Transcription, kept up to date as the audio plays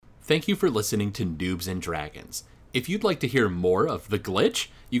thank you for listening to Noobs and Dragons. If you'd like to hear more of The Glitch,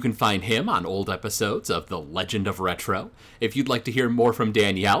 you can find him on old episodes of The Legend of Retro. If you'd like to hear more from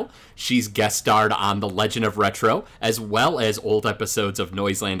Danielle, she's guest starred on The Legend of Retro, as well as old episodes of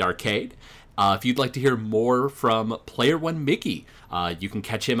Noiseland Arcade. If you'd like to hear more from Player One Mickey, you can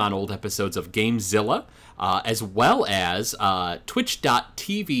catch him on old episodes of Gamezilla, as well as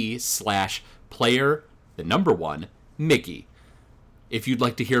twitch.tv/player1Mickey. If you'd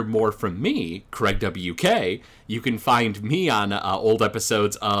like to hear more from me, Craig WK, you can find me on old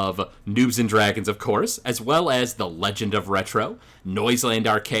episodes of Noobs and Dragons, of course, as well as The Legend of Retro, Noiseland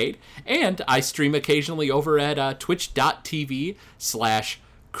Arcade, and I stream occasionally over at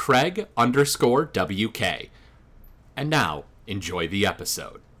twitch.tv/Craig_WK. And now, enjoy the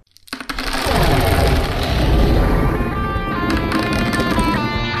episode.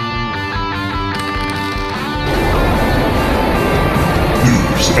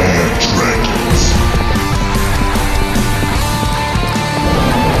 Noobs and Dragons.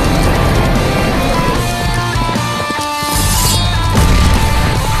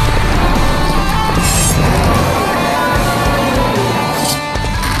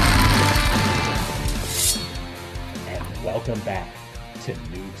 And welcome back to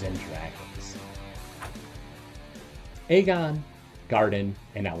Noobs and Dragons. Aegon, Garden,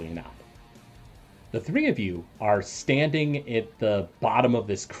 and Elianad. The three of you are standing at the bottom of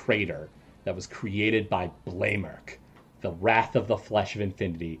this crater that was created by Blamerk, the Wrath of the Flesh of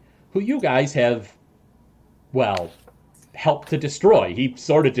Infinity, who you guys have, well, helped to destroy. He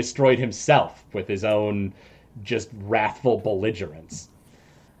sort of destroyed himself with his own just wrathful belligerence.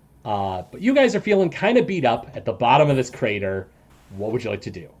 But you guys are feeling kind of beat up at the bottom of this crater. What would you like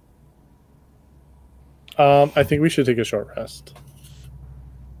to do? I think we should take a short rest.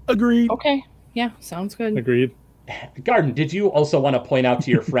 Agreed. Okay. Yeah, sounds good. Agreed. Garden, did you also want to point out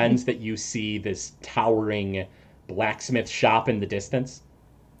to your friends that you see this towering blacksmith shop in the distance?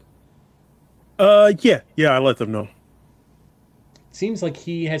 Yeah, I let them know. Seems like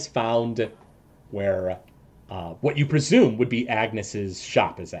he has found where what you presume would be Agnes's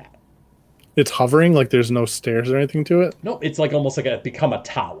shop is at. It's hovering, like there's no stairs or anything to it? No, it's like almost like become a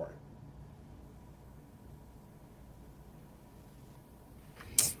tower.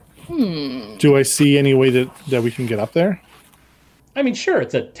 Do I see any way that we can get up there? I mean, sure,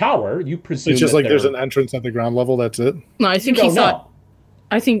 it's a tower. You presume It's just that like there's an entrance at the ground level, that's it? No, I think You he don't thought. know.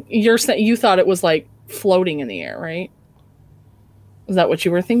 I think you thought it was like floating in the air, right? Is that what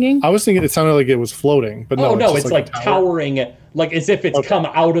you were thinking? I was thinking it sounded like it was floating, but no. No, just it's like a tower. towering, like as if it's Okay. come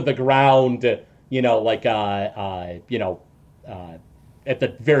out of the ground, like at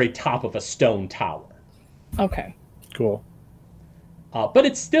the very top of a stone tower. Okay. Cool. But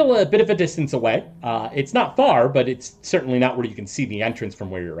it's still a bit of a distance away. It's not far, but it's certainly not where you can see the entrance from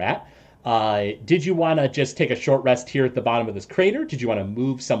where you're at. Did you want to just take a short rest here at the bottom of this crater? Did you want to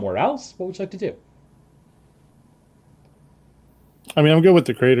move somewhere else? What would you like to do? I mean, I'm good with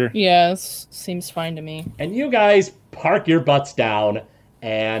the crater. Yes, seems fine to me. And you guys park your butts down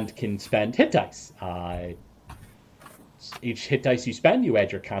and can spend hit dice. Each hit dice you spend, you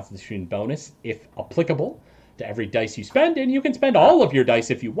add your Constitution bonus, if applicable, to every dice you spend, and you can spend all of your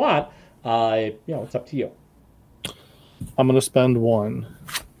dice if you want. It's up to you. I'm going to spend 1.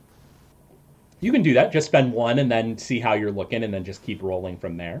 You can do that. Just spend 1 and then see how you're looking, and then just keep rolling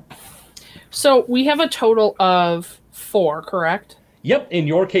from there. So we have a total of 4, correct? Yep. In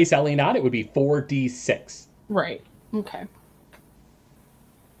your case, Elianad, it would be 4d6. Right. Okay.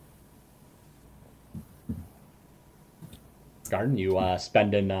 Garden, you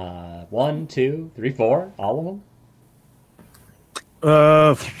spending 1, 2, 3, 4, all of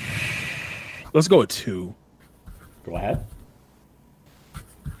them? Let's go with 2. Go ahead.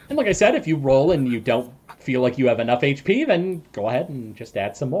 And like I said, if you roll and you don't feel like you have enough HP, then go ahead and just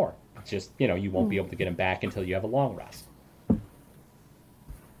add some more. It's just, you won't be able to get them back until you have a long rest.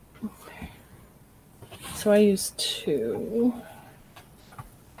 Okay. So I use 2.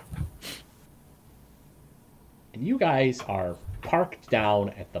 And you guys are parked down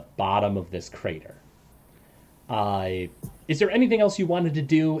at the bottom of this crater. Is there anything else you wanted to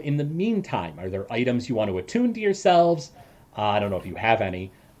do in the meantime? Are there items you want to attune to yourselves? I don't know if you have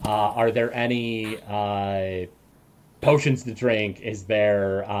any. Are there any potions to drink? Is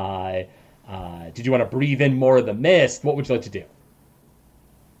there... did you want to breathe in more of the mist? What would you like to do?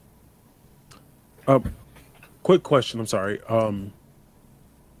 Quick question. I'm sorry.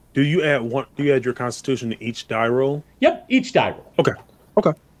 Do you add your Constitution to each die roll? Yep, each die roll. Okay.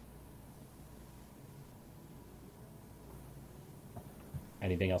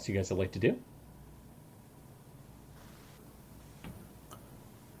 Anything else you guys would like to do?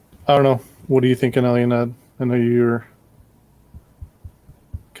 I don't know. What are you thinking, Elianad? I know you're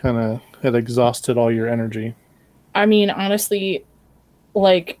kind of had exhausted all your energy. I mean, honestly,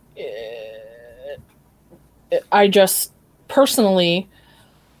 like, I just personally,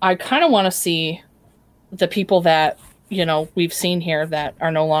 I kind of want to see the people that, we've seen here that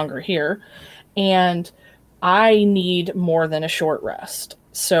are no longer here. And I need more than a short rest.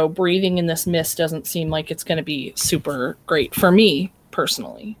 So breathing in this mist doesn't seem like it's going to be super great for me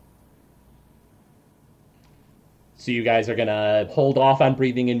personally. So you guys are going to hold off on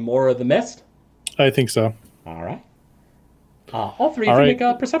breathing in more of the mist? I think so. All right. All three of you make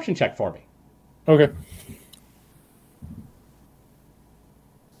a perception check for me. Okay.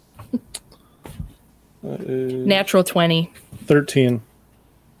 Natural 20. 13.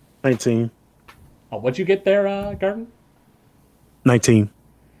 19. What'd you get there, Garden? 19.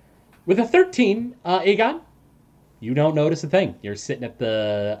 With a 13, Aegon, you don't notice a thing. You're sitting at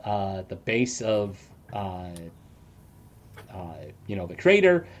the base of the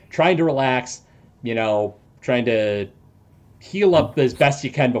crater, trying to relax, trying to heal up as best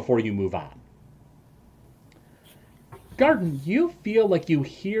you can before you move on. Garden, you feel like you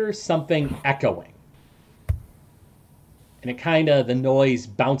hear something echoing. And the noise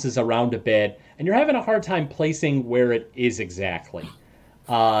bounces around a bit, and you're having a hard time placing where it is exactly.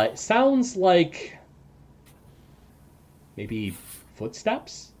 It sounds like maybe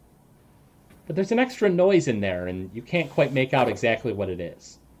footsteps? But there's an extra noise in there, and you can't quite make out exactly what it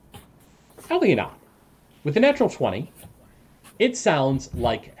is. Elianad, with a natural 20, it sounds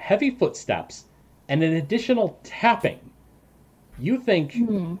like heavy footsteps and an additional tapping. You think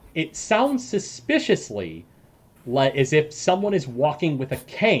it sounds suspiciously like as if someone is walking with a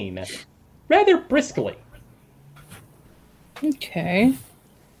cane rather briskly. Okay.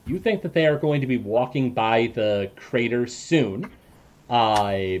 You think that they are going to be walking by the crater soon,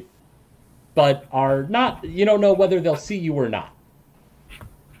 but are not, you don't know whether they'll see you or not.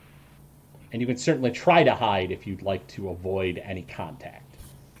 And you can certainly try to hide if you'd like to avoid any contact.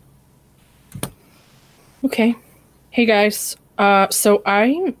 Okay. Hey guys. So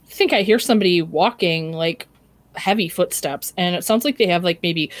I think I hear somebody walking, like, heavy footsteps, and it sounds like they have, like,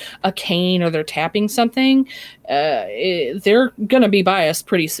 maybe a cane or they're tapping something. They're gonna be by us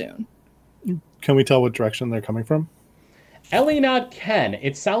pretty soon. Can we tell what direction they're coming from? Elianad can.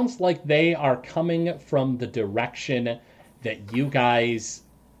 It sounds like they are coming from the direction that you guys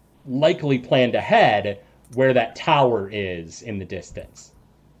likely planned to head, where that tower is in the distance.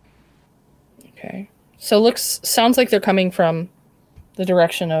 Okay. So sounds like they're coming from the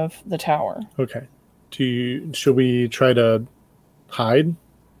direction of the tower. Okay. Should we try to hide?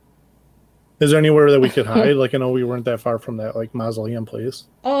 Is there anywhere that we could hide? Like, I know we weren't that far from that, like, mausoleum place.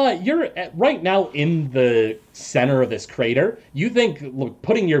 You're right now in the center of this crater. You think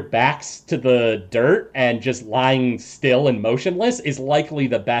putting your backs to the dirt and just lying still and motionless is likely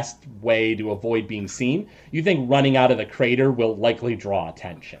the best way to avoid being seen. You think running out of the crater will likely draw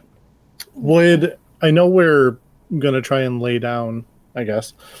attention. I know we're going to try and lay down, I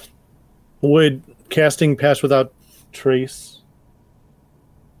guess. Would casting Pass Without Trace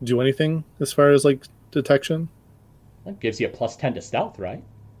do anything as far as, like, detection? That gives you a +10 to stealth, right?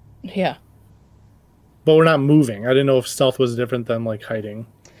 Yeah. But we're not moving. I didn't know if stealth was different than, like, hiding.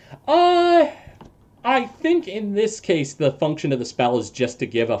 I think in this case the function of the spell is just to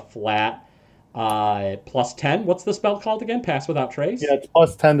give a flat +10. What's the spell called again? Pass Without Trace? Yeah, it's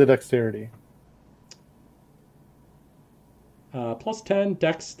 +10 to dexterity. +10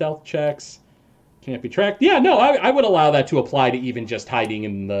 dex stealth checks. Can't be tracked. Yeah, no, I would allow that to apply to even just hiding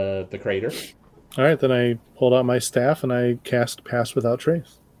in the crater. All right, then I pulled out my staff and I cast Pass Without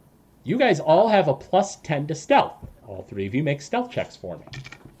Trace. You guys all have a +10 to stealth. All three of you make stealth checks for me.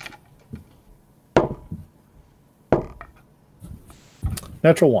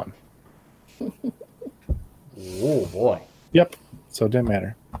 Natural 1. Oh, boy. Yep, so it didn't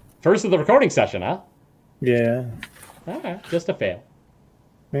matter. First of the recording session, huh? Yeah. All right, just a fail.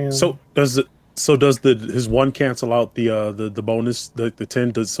 Man. So does his 1 cancel out the bonus, the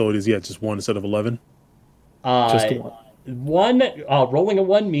 10? So it is just 1 instead of 11. Just a 1. Rolling a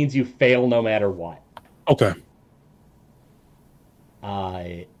 1 means you fail no matter what. Okay.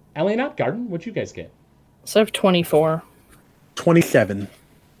 Elianad, Garden, what'd you guys get? So I have 24. 27.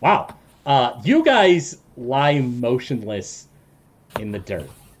 Wow. You guys lie motionless in the dirt.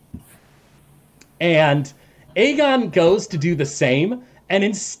 And Aegon goes to do the same, and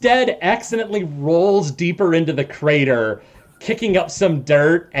instead accidentally rolls deeper into the crater, kicking up some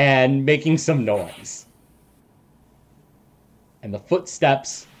dirt and making some noise. And the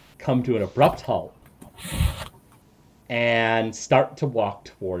footsteps come to an abrupt halt. and start to walk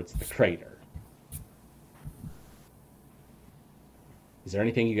towards the crater. Is there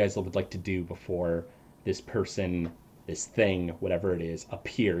anything you guys would like to do before this person, this thing, whatever it is,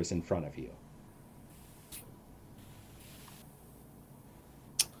 appears in front of you?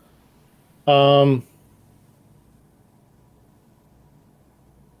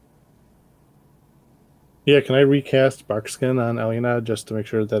 Yeah, can I recast Barkskin on Elena just to make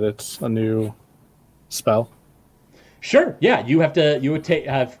sure that it's a new spell? Sure. Yeah, you would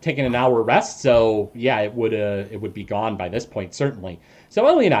have taken an hour rest, so yeah, it would be gone by this point certainly. So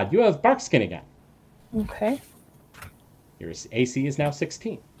Elena, you have Barkskin again. Okay. Your AC is now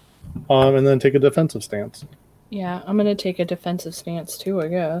 16. And then take a defensive stance. Yeah, I'm gonna take a defensive stance too, I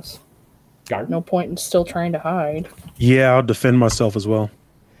guess. Garden. No point in still trying to hide. Yeah, I'll defend myself as well.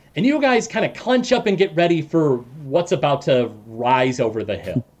 And you guys kind of clench up and get ready for what's about to rise over the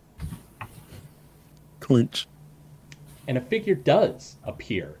hill. Clinch. And a figure does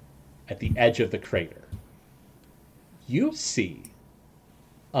appear at the edge of the crater. You see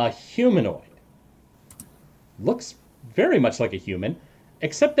a humanoid. Looks very much like a human,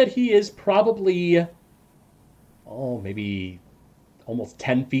 except that he is probably, maybe almost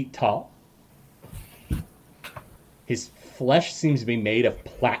 10 feet tall. His flesh seems to be made of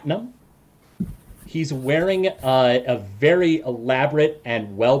platinum. He's wearing a very elaborate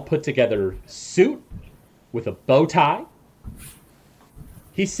and well put together suit with a bow tie.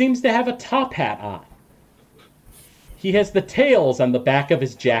 He seems to have a top hat on. He has the tails on the back of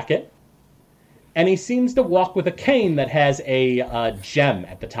his jacket. And he seems to walk with a cane that has a gem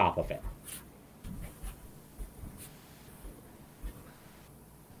at the top of it.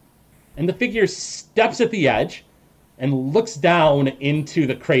 And the figure steps at the edge and looks down into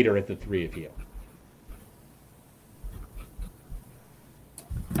the crater at the three of you.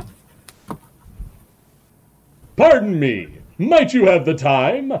 Pardon me, might you have the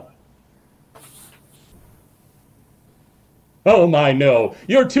time? Oh my, no,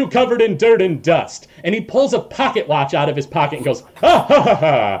 you're too covered in dirt and dust. And he pulls a pocket watch out of his pocket and goes, ha ha ha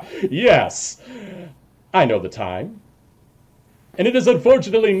ha, yes, I know the time. And it is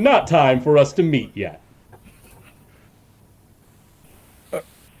unfortunately not time for us to meet yet.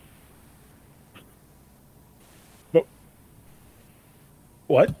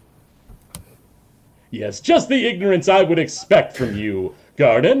 What? Yes, just the ignorance I would expect from you,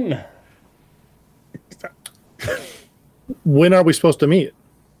 Garden. When are we supposed to meet?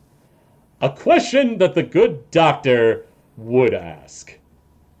 A question that the good doctor would ask.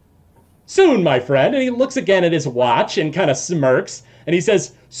 Soon, my friend. And he looks again at his watch and kind of smirks. And he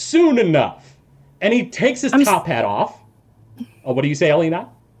says, soon enough. And he takes his top hat off. Oh, what do you say, Elena?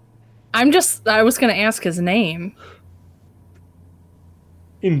 I was going to ask his name.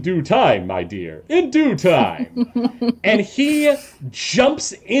 In due time, my dear. In due time. And he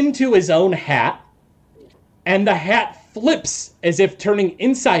jumps into his own hat. And the hat flips as if turning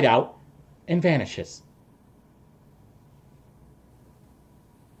inside out and vanishes.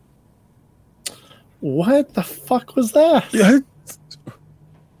 What the fuck was that? Yeah,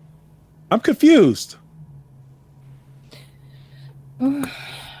 I'm confused.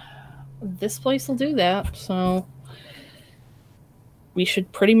 This place will do that, so we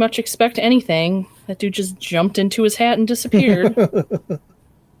should pretty much expect anything. That dude just jumped into his hat and disappeared.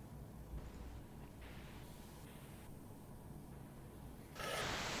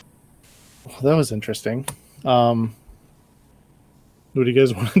 That was interesting. What do you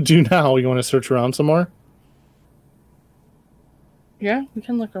guys want to do now? You want to search around some more? Yeah, we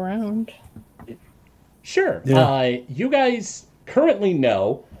can look around. Sure. Yeah. You guys currently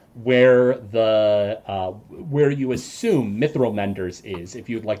know where where you assume Mithril is, if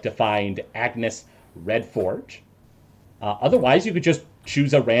you'd like to find Agnes Redforge. Otherwise, you could just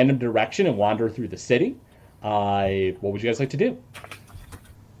choose a random direction and wander through the city. What would you guys like to do?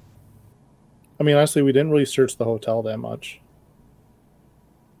 I mean, honestly, we didn't really search the hotel that much.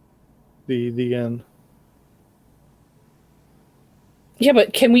 The inn. Yeah,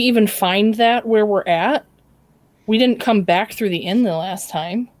 but can we even find that where we're at? We didn't come back through the inn the last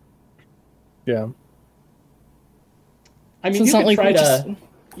time. Yeah. I mean, So it's not like we just-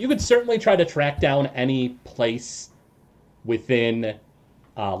 you could certainly try to track down any place within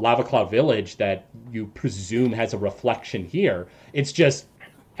Lava Cloud Village that you presume has a reflection here. It's just,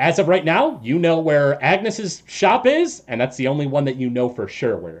 as of right now, you know where Agnes's shop is, and that's the only one that you know for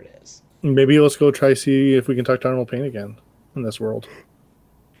sure where it is. Maybe let's go try see if we can talk to Arnold Payne again in this world.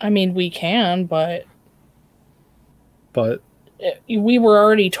 I mean, we can, but But we were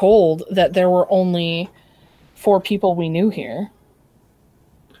already told that there were only 4 people we knew here.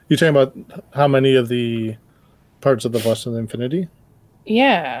 you're talking about how many of the parts of the Blessed Infinity.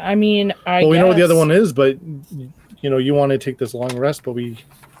 Yeah, I mean, Well, we know what the other guess- one is, but you want to take this long rest, but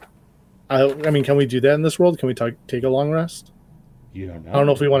I mean, can we do that in this world? Can we take a long rest? You don't know. I don't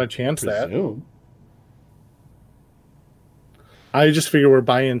know if we want to chance that. Presume. I just figure we're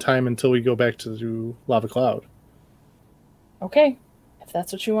buying time until we go back to Lava Cloud. Okay, if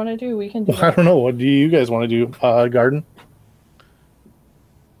that's what you want to do, we can do Well, I that. don't know. What do you guys want to do? Garden?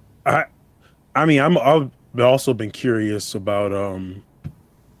 I mean, I've also been curious about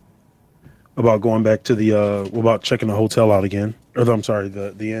going back to the about checking the hotel out again, or I'm sorry,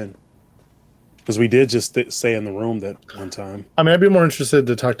 the inn, because we did just stay in the room that one time. I mean, I'd be more interested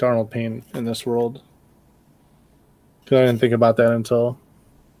to talk to Arnold Payne in this world. Because I didn't think about that until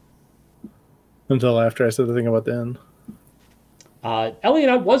after I said the thing about the inn.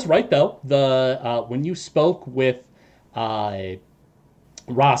 Eliana was right though. When you spoke with Rasin,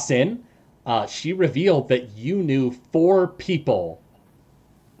 she revealed that you knew 4 people.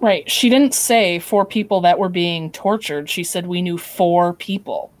 Right. She didn't say 4 people that were being tortured. She said we knew 4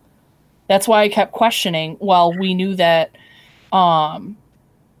 people. That's why I kept questioning. Well, we knew that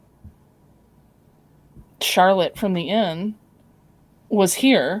Charlotte from the inn was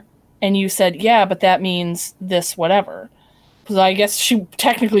here, and you said, yeah, but that means this whatever. Because I guess she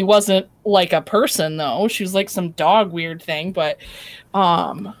technically wasn't like a person, though. She was like some dog weird thing, but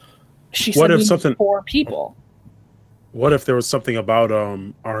she said What if we knew something- 4 people. What if there was something about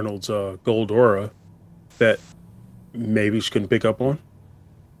Arnold's gold aura that maybe she couldn't pick up on?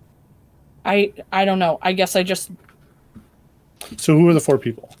 I don't know. I guess I just So who are the 4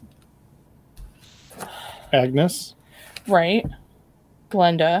 people? Agnes, right.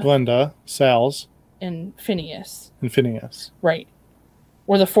 Glenda Glenda, Sal's, and Phineas. and Phineas. Right.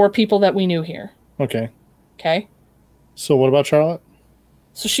 Were the 4 people that we knew here. Okay. Okay. So what about Charlotte?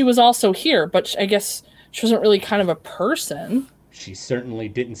 So she was also here, but I guess she wasn't really kind of a person. She certainly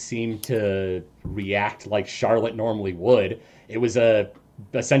didn't seem to react like Charlotte normally would. It was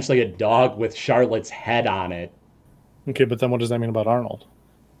essentially a dog with Charlotte's head on it. Okay, but then what does that mean about Arnold?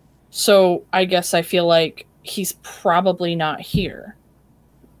 So I guess I feel like he's probably not here.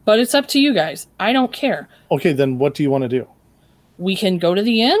 But it's up to you guys. I don't care. Okay, then what do you want to do? We can go to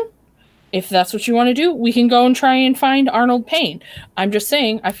the inn. If that's what you want to do, we can go and try and find Arnold Payne. I'm just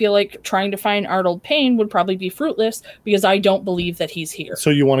saying, I feel like trying to find Arnold Payne would probably be fruitless because I don't believe that he's here. So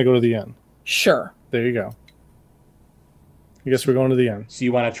you want to go to the inn? Sure. There you go. I guess we're going to the inn. So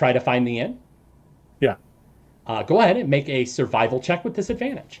you want to try to find the inn? Yeah, Go ahead and make a survival check with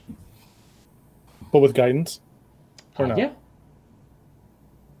disadvantage. but with guidance? Or not? Yeah.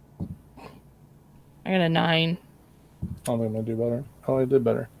 I got a 9. I don't think I'm going to do better. Oh, I did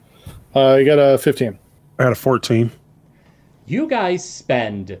better. I got a 15. I had a 14. You guys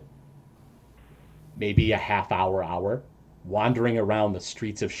spend maybe a hour wandering around the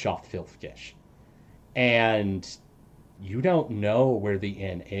streets of Schofthilfgish. And you don't know where the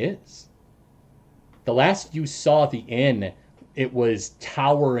inn is. The last you saw the inn, it was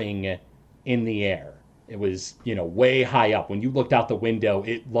towering in the air. It was, way high up. When you looked out the window,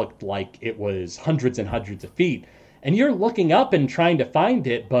 it looked like it was hundreds and hundreds of feet. And you're looking up and trying to find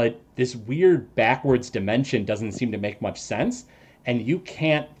it, but this weird backwards dimension doesn't seem to make much sense. And you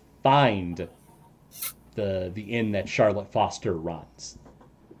can't find the inn that Charlotte Foster runs.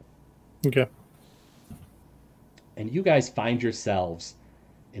 Okay. And you guys find yourselves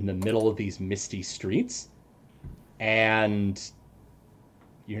in the middle of these misty streets, and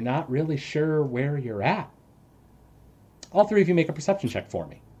you're not really sure where you're at. All 3 of you make a perception check for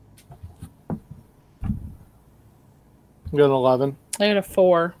me. I got an 11. I got a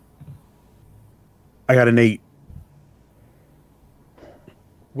 4. I got an 8.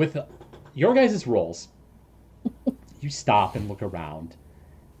 With your guys' rolls, you stop and look around,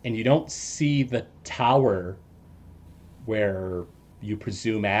 and you don't see the tower where you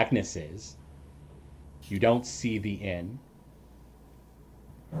presume Agnes is. You don't see the inn.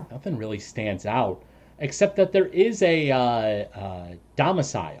 Nothing really stands out, except that there is a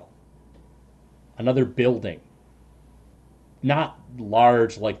domicile, another building. Not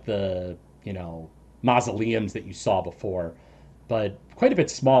large like the, mausoleums that you saw before, but quite a bit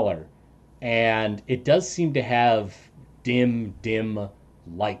smaller. And it does seem to have dim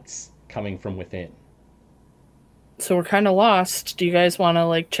lights coming from within. So we're kind of lost. Do you guys want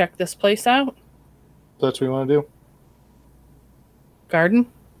to check this place out? That's what you want to do? Garden?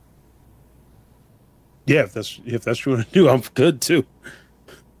 Yeah, if that's what you want to do, I'm good too.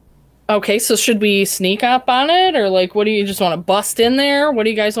 Okay, so should we sneak up on it, or what do you just want to bust in there? What do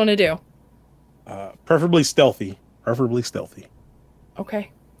you guys want to do? Preferably stealthy. Preferably stealthy.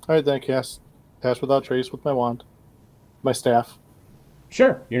 Okay. All right, then I cast Pass Without Trace with my wand. my staff.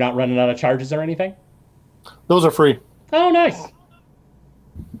 Sure. You're not running out of charges or anything? Those are free. Oh, nice.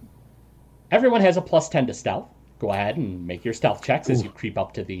 Everyone has a +10 to stealth. Go ahead and make your stealth checks as you creep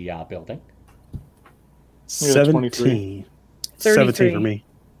up to the building. 17. 33. 17 for me.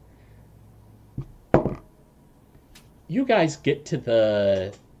 You guys get to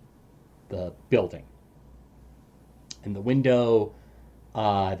the building. And the window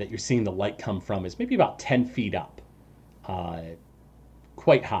that you're seeing the light come from is maybe about 10 feet up.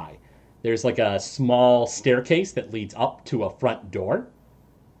 Quite high. There's like a small staircase that leads up to a front door.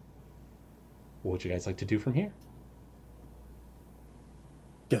 What would you guys like to do from here?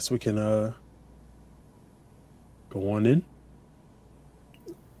 Guess we can go on in.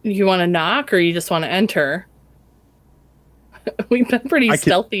 You want to knock or you just want to enter? We've been pretty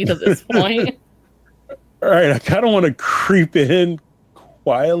stealthy to this point. All right, I kind of want to creep in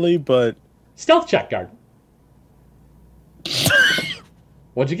quietly, but Stealth check, guard.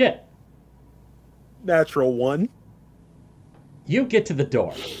 What'd you get? natural 1. You get to the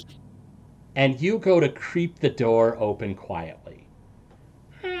door, and you go to creep the door open quietly.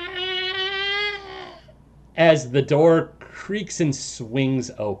 As the door creaks and swings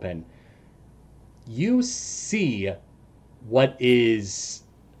open, you see what is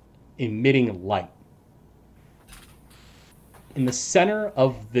emitting light. In the center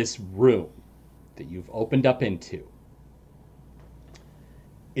of this room that you've opened up into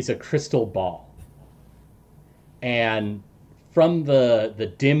is a crystal ball. And from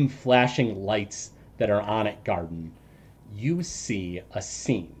the dim flashing lights that are on it, Garden, you see a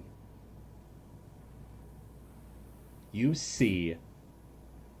scene. You see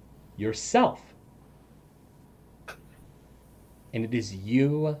yourself. And it is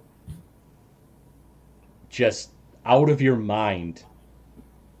you just out of your mind.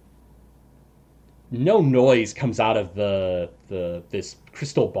 No noise comes out of this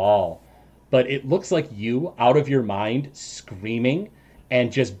crystal ball, but it looks like you out of your mind screaming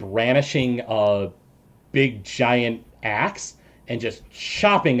and just brandishing a big giant axe and just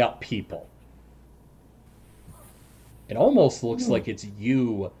chopping up people. It almost looks like it's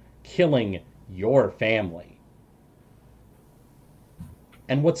you killing your family.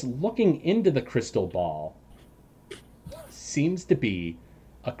 And what's looking into the crystal ball seems to be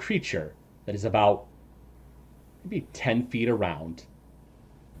a creature that is about maybe 10 feet around,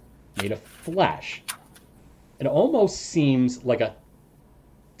 made of flesh. It almost seems like a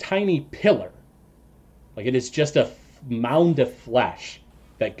tiny pillar. Like it is just a mound of flesh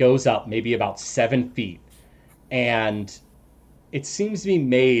that goes up maybe about 7 feet. And it seems to be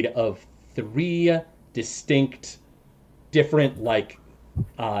made of 3 distinct, different,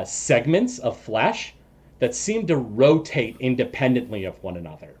 segments of flesh that seem to rotate independently of one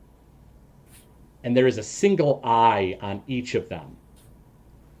another. And there is a single eye on each of them.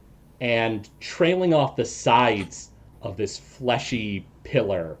 And trailing off the sides of this fleshy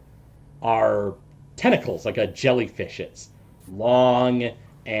pillar are tentacles, like a jellyfish's, long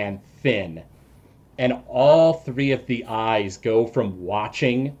and thin. And all 3 of the eyes go from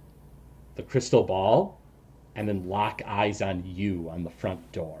watching the crystal ball and then lock eyes on you on the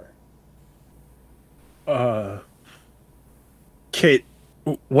front door. Kate,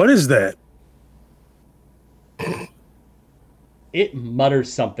 what is that? It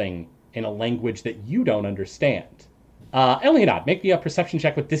mutters something in a language that you don't understand. Elionad, make me a perception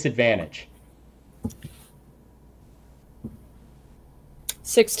check with disadvantage.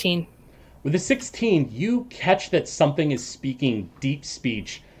 16. With a 16, you catch that something is speaking deep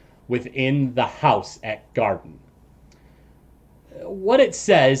speech within the house at Garden. What it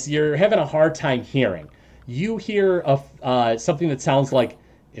says, you're having a hard time hearing. You hear something that sounds like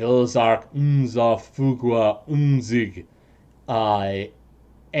Ilzark Unza Fugwa Unzig.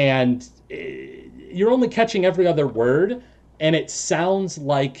 And you're only catching every other word, and it sounds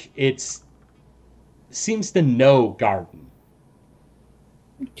like it seems to know Garden.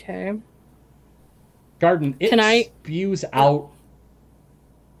 Okay. Garden, it spews out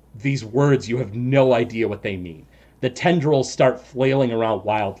these words. You have no idea what they mean. The tendrils start flailing around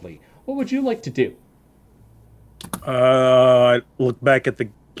wildly. What would you like to do? I look back at the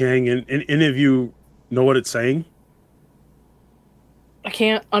gang, and any of you know what it's saying? I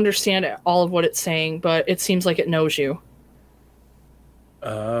can't understand all of what it's saying, but it seems like it knows you.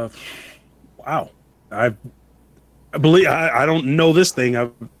 Wow. I believe I don't know this thing.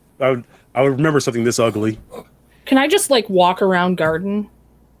 I would remember something this ugly. Can I just walk around Garden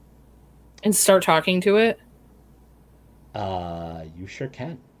and start talking to it? You sure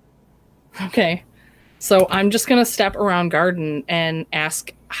can. Okay. So I'm just going to step around Garden and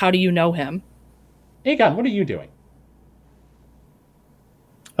ask, how do you know him? Aegon, what are you doing?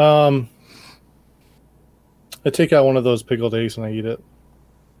 I take out one of those pickled eggs and I eat it.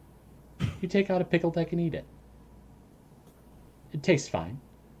 You take out a pickled egg and eat it. It tastes fine.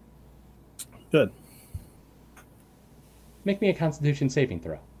 Good. Make me a Constitution saving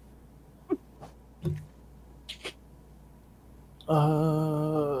throw.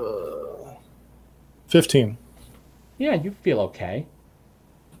 15. Yeah, you feel okay.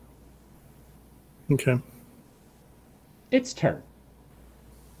 Okay. Its turn.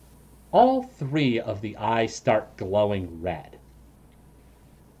 All three of the eyes start glowing red.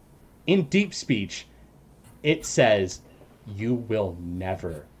 In deep speech, it says, "You will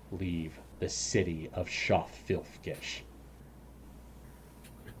never leave the city of Shofilfgish."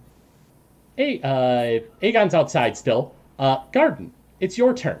 Hey, Aegon's outside still. Garden, it's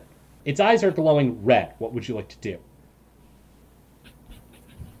your turn. Its eyes are glowing red. What would you like to do?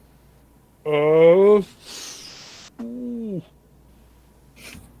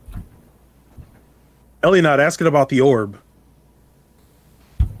 Ellie not asking about the orb.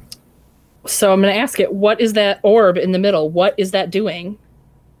 So I'm going to ask it, what is that orb in the middle? What is that doing?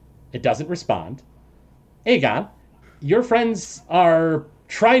 It doesn't respond. Aegon, your friends are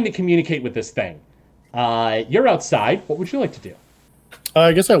trying to communicate with this thing. You're outside. What would you like to do?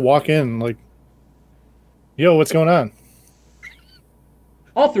 I guess I walk in like, yo, what's going on?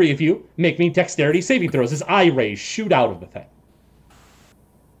 All three of you make me dexterity saving throws as eye rays shoot out of the thing.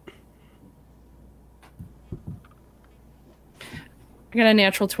 I got a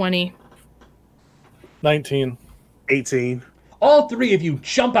natural 20. 19. 18. All three of you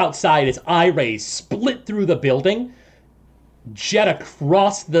jump outside as eye rays split through the building, jet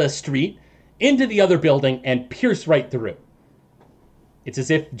across the street, into the other building, and pierce right through. It's as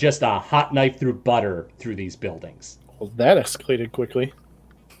if just a hot knife through butter through these buildings. Well, that escalated quickly.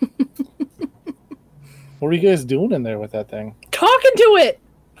 What are you guys doing in there with that thing? Talking to it!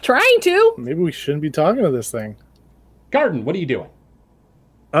 Trying to! Maybe we shouldn't be talking to this thing. Garden, what are you doing?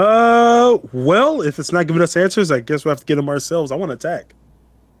 Well, if it's not giving us answers, I guess we'll have to get them ourselves. I want to attack.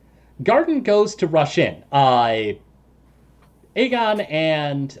 Garden goes to rush in. Aegon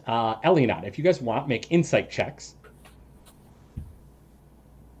and Elionot, if you guys want, make insight checks.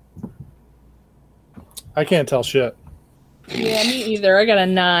 I can't tell shit. Yeah, me either. I got a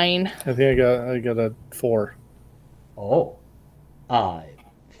 9. I think I got a 4. Oh.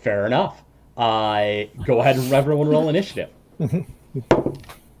 Fair enough. Go ahead and everyone roll initiative.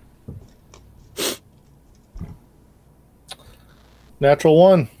 Natural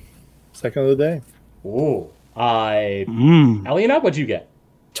 1. Second of the day. Ooh. Elionot, what'd you get?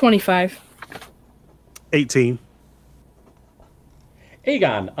 25. 18.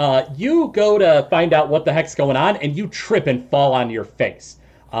 Aegon, you go to find out what the heck's going on, and you trip and fall on your face.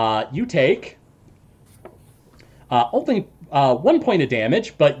 You take only 1 point of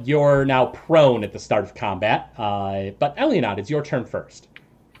damage, but you're now prone at the start of combat. But Elionot, it's your turn first.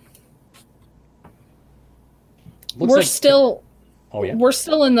 We're still Oh yeah. we're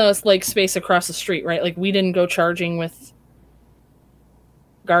still in the like space across the street, right? Like we didn't go charging with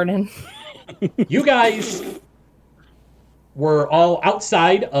Garden. You guys were all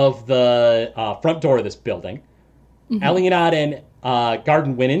outside of the front door of this building. Mm-hmm. Elionot and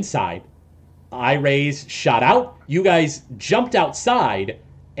Garden went inside. Eye rays shot out. You guys jumped outside,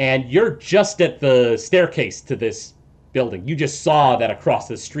 and you're just at the staircase to this building. You just saw that across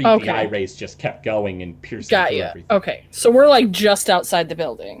the street, Okay. the eye rays just kept going and piercing Got through you. everything. Okay, so we're like just outside the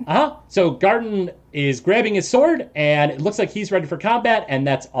building. So Garden is grabbing his sword, and it looks like he's ready for combat, and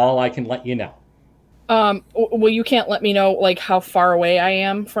that's all I can let you know. Well, you can't let me know like how far away I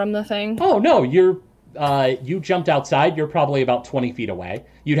am from the thing. Oh no, you jumped outside. You're probably about 20 feet away.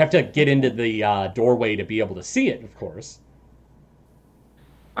 You'd have to get into the doorway to be able to see it, of course.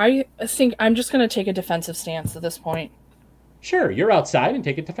 I think I'm just gonna take a defensive stance at this point. Sure, you're outside and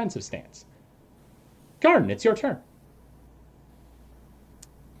take a defensive stance. Garden, it's your turn.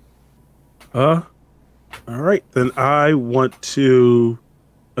 All right, then I want to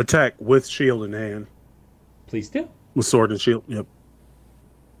attack with shield in hand, Please do. with sword and shield. Yep.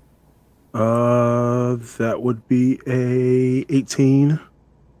 That would be a 18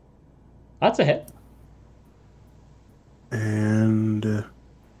 That's a hit. and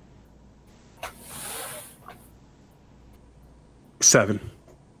 7.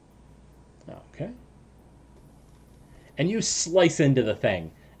 Okay. And you slice into the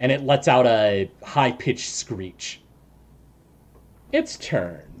thing, and it lets out a high-pitched screech. Its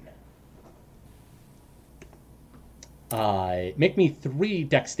turn. Make me 3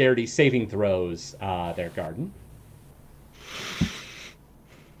 dexterity saving throws, there, Garden.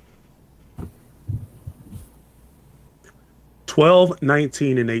 12,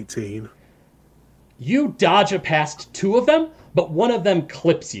 19, and 18. You dodge past 2 of them, but one of them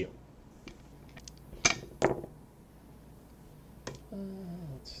clips you.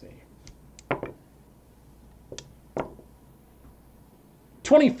 Let's see.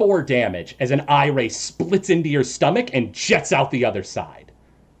 24 damage as an eye ray splits into your stomach and jets out the other side.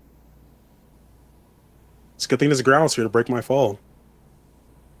 It's a good thing there's a ground sphere to break my fall.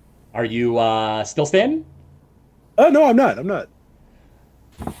 Are you still standing? No, I'm not. I'm not.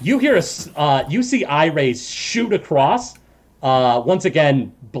 You hear you see eye rays shoot across, once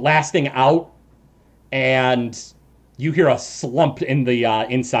again blasting out, and you hear a slump in the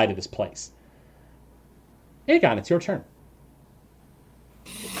inside of this place. Aegon, it's your turn.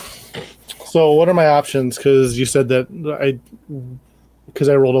 So what are my options? Because you said that I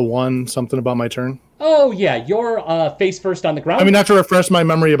rolled a 1, something about my turn. Oh yeah, you're face first on the ground. I mean, not to refresh my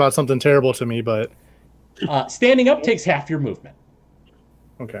memory about something terrible to me, but standing up takes half your movement.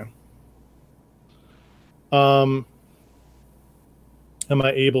 okay. Am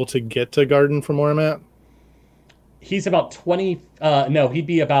I able to get to Garden from where I'm at? He's about 20. No, he'd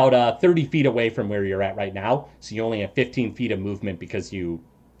be about 30 feet away from where you're at right now. So you only have 15 feet of movement because you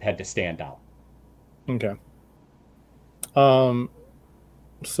had to stand out. Okay.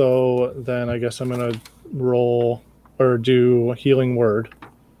 So then I guess I'm gonna roll or do Healing Word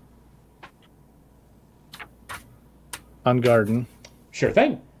on Garden. Sure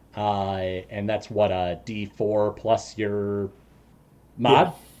thing. And that's what, a D4 plus your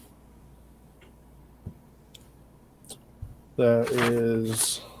mod? That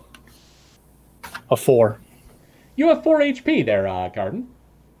is a 4. You have 4 HP there, Garden.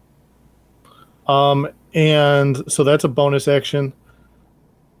 And so that's a bonus action.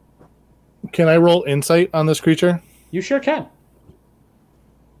 Can I roll Insight on this creature? You sure can.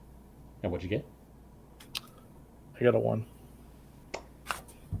 And what'd you get? I got a 1.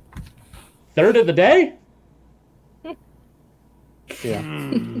 Third of the day? Yeah.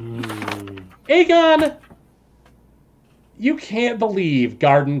 Aegon! You can't believe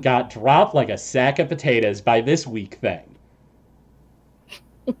Garden got dropped like a sack of potatoes by this weak thing.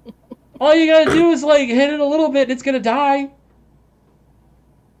 All you gotta do is, like, hit it a little bit and it's gonna die.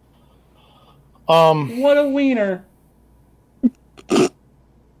 What a wiener.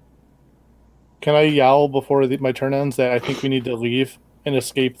 Can I yell before my turn ends that I think we need to leave and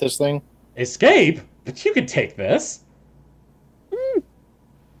escape this thing? Escape? But you could take this.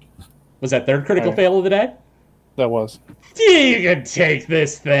 Was that third critical Alright. fail of the day? That was. You could take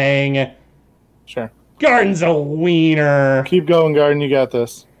this thing. Sure. Garden's a wiener. Keep going, Garden. You got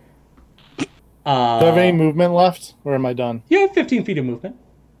this. Do I have any movement left, or am I done? You have 15 feet of movement.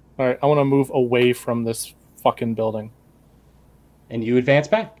 All right, I want to move away from this fucking building. And you advance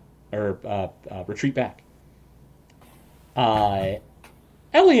back. Or retreat back. Elionot,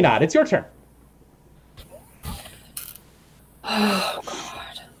 it's your turn. Oh,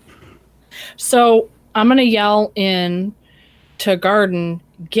 God. So I'm going to yell in to Garden,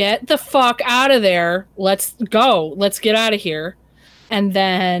 get the fuck out of there. Let's go. Let's get out of here. And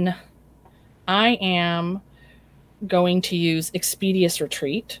then I am going to use Expeditious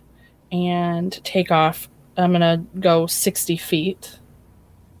Retreat and take off. I'm going to go 60 feet.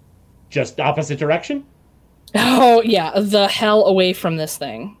 Just opposite direction? Oh, yeah. The hell away from this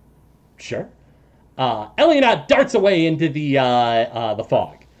thing. Sure. Elionot darts away into the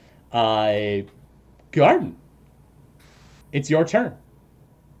fog. Garden, it's your turn.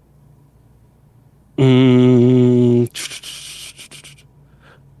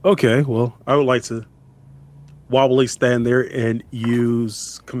 Okay, well, I would like to wobbly stand there and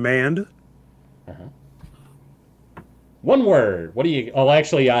use command. One word. What do you... Oh,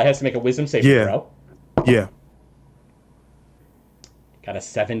 actually, it has to make a wisdom saving throw. Yeah. Got a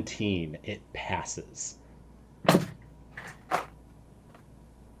 17. It passes. Can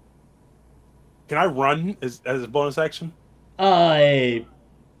I run as a bonus action? No.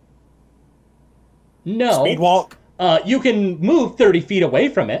 Speed walk? You can move 30 feet away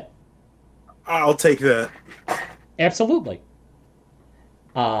from it. I'll take that. Absolutely.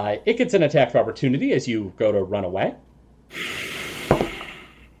 It gets an attack of opportunity as you go to run away.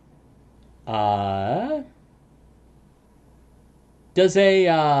 Does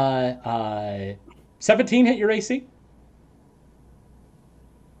a 17 hit your AC?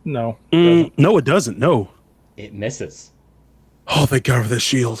 No. No, it doesn't. No. It misses. Oh, thank God for this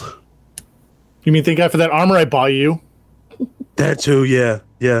shield. You mean thank God for that armor I bought you? That too, yeah.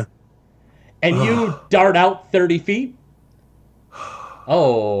 Yeah. And you dart out 30 feet?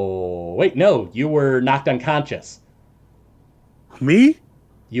 Oh, wait, no. You were knocked unconscious. Me?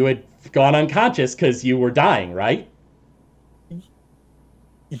 You had gone unconscious because you were dying, right?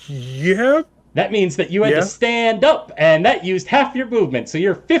 Yeah. That means that you had Yeah. to stand up, and that used half your movement. So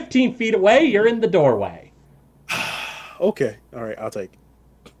you're 15 feet away, you're in the doorway. Okay. All right. I'll take it.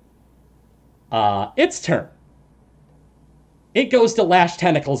 Its turn. It goes to lash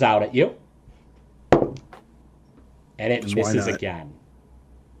tentacles out at you. And it Just why misses not? again.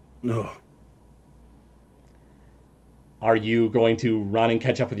 No. Are you going to run and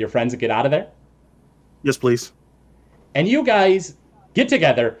catch up with your friends and get out of there? Yes, please. And you guys get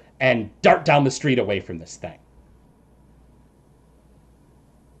together and dart down the street away from this thing.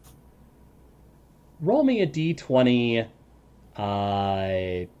 Roll me a d20.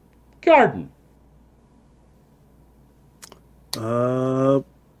 Garden. 4.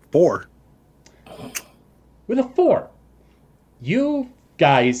 With a 4, you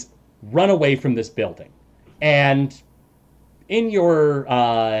guys run away from this building. And in your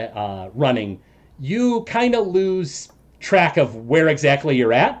running, you kind of lose track of where exactly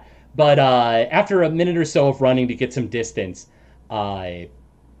you're at. But after a minute or so of running to get some distance,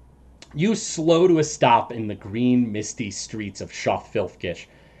 you slow to a stop in the green, misty streets of Shofilfgish.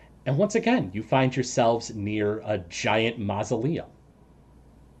 And once again, you find yourselves near a giant mausoleum.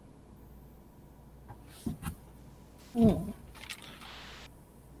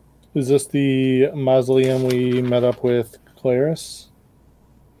 Is this the mausoleum we met up with Claris?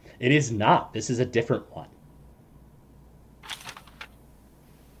 It is not. This is a different one.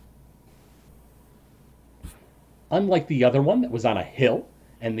 Unlike the other one that was on a hill,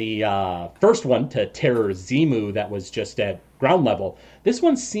 and the first one to Terror Zimu that was just at ground level, this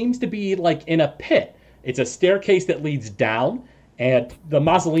one seems to be like in a pit. It's a staircase that leads down, and the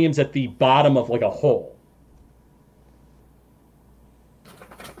mausoleum's at the bottom of like a hole.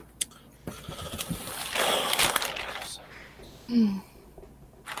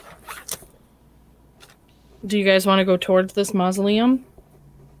 Do you guys want to go towards this mausoleum?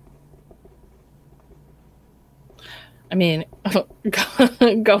 I mean,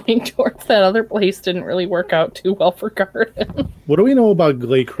 going towards that other place didn't really work out too well for Garden. What do we know about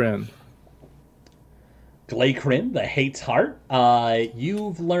Glaykrin? Glaykrin, the Hate's Heart.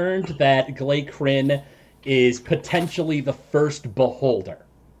 You've learned that Glaykrin is potentially the first beholder.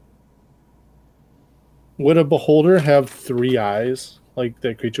 Would a beholder have 3 eyes, like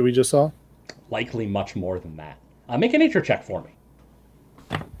that creature we just saw? Likely much more than that. Make a nature check for me.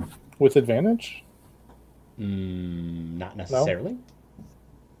 With advantage? Not necessarily.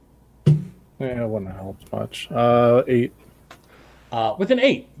 Yeah, it wouldn't have helped much. 8. With an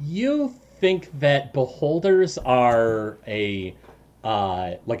 8, you think that beholders are a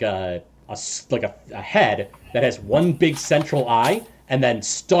head that has one big central eye and then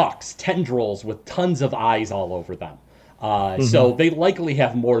stalks, tendrils with tons of eyes all over them. So they likely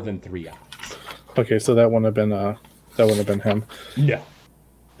have more than 3 eyes. Okay, so that wouldn't have been him. No.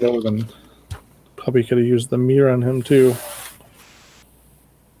 That would have been. Probably could have used the mirror on him too.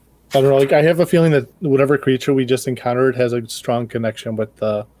 I don't know. Like I have a feeling that whatever creature we just encountered has a strong connection with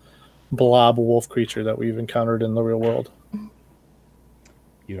the blob wolf creature that we've encountered in the real world.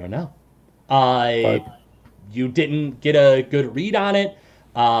 You don't know. You didn't get a good read on it.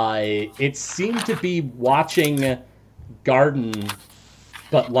 It seemed to be watching Garden,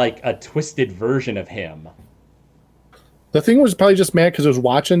 but like a twisted version of him. The thing was probably just mad because it was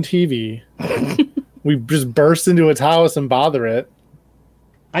watching TV. We just burst into its house and bother it.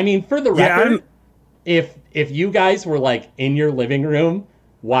 I mean, for the record, if you guys were like in your living room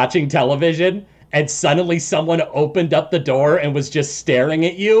watching television and suddenly someone opened up the door and was just staring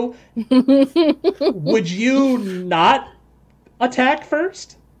at you, would you not attack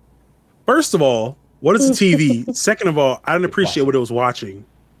first? First of all, what is the TV? Second of all, I didn't appreciate what it was watching.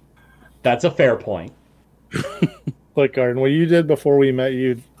 That's a fair point. Look, Garden, what you did before we met,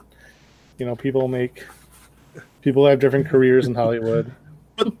 you know, people have different careers in Hollywood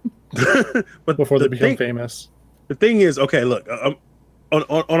But before they become famous. The thing is, okay, look,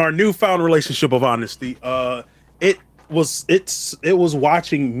 on our newfound relationship of honesty, it was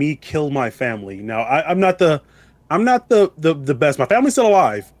watching me kill my family. Now, I'm not the best. My family's still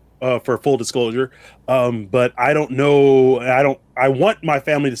alive, for full disclosure. But I don't know. I want my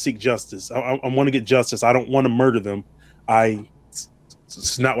family to seek justice. I want to get justice. I don't want to murder them.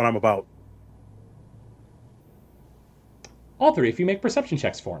 It's not what I'm about. All three, if you make perception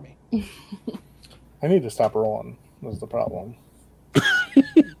checks for me. I need to stop rolling. That's the problem.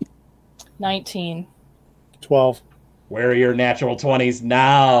 19. 12. Where are your natural 20s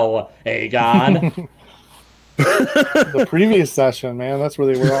now, Aegon? The previous session, man, that's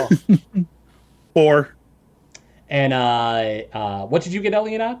where they were all. 4. And what did you get,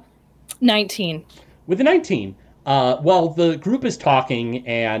 Eliana? 19. With a 19, Well, the group is talking,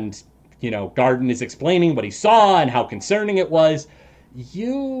 and Garden is explaining what he saw and how concerning it was.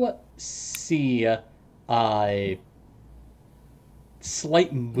 You see a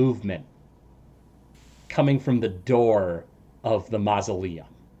slight movement coming from the door of the mausoleum.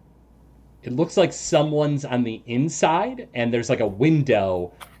 It looks like someone's on the inside, and there's like a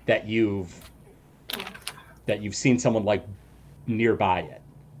window that you've seen someone like nearby it.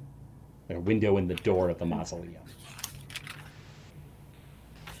 Like a window in the door of the mausoleum.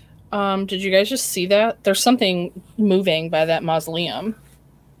 Did you guys just see that? There's something moving by that mausoleum.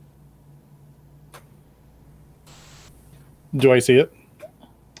 Do I see it?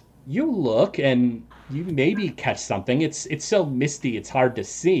 You look and you maybe catch something. It's so misty, it's hard to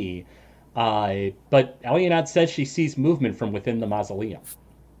see. But Elianad says she sees movement from within the mausoleum.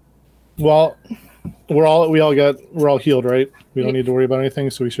 Well, we're all healed, right? We don't need to worry about anything,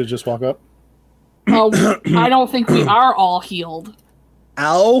 so we should just walk up. Oh, I don't think we are all healed.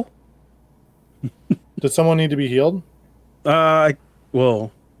 Ow. Does someone need to be healed?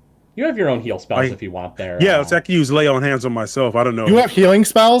 Well, You have your own heal spells if you want there. yeah, so I can use lay on hands on myself. I don't know. You have healing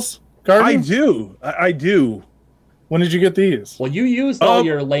spells, Garden? I do. I do. When did you get these? Well, you used all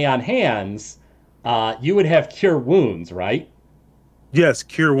your lay on hands. You would have cure wounds, right? Yes,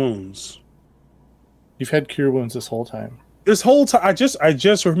 cure wounds. You've had cure wounds this whole time. This whole time, I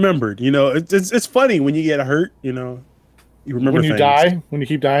just remembered. It's funny when you get hurt. You remember When you things. die, when you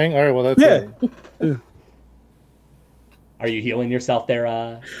keep dying. All right, well that's Yeah. Are you healing yourself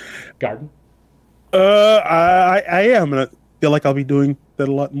there, Garden? I am, and I feel like I'll be doing that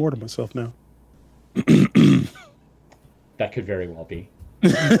a lot more to myself now. That could very well be.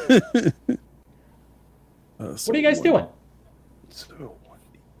 What are you guys doing?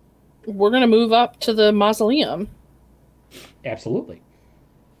 We're going to move up to the mausoleum. Absolutely.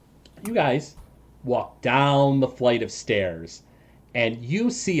 You guys walk down the flight of stairs, and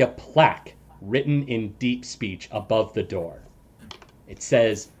you see a plaque written in deep speech above the door. It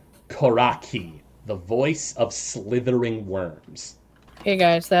says, Koraki, the voice of slithering worms. Hey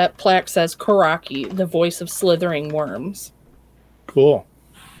guys, that plaque says Koraki, the voice of slithering worms. cool.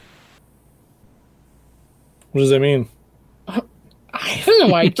 What does that mean? I have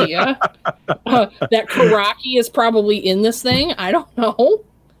no idea. That Koraki is probably in this thing. I don't know.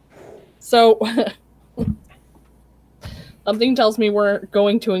 So, something tells me we're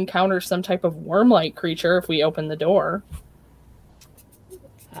going to encounter some type of worm-like creature if we open the door.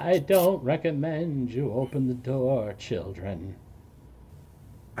 I don't recommend you open the door, children.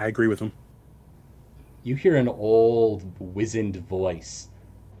 I agree with him. You hear an old, wizened voice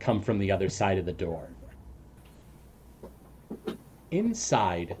come from the other side of the door.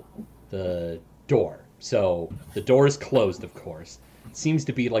 Inside the door, so the door is closed, of course. It seems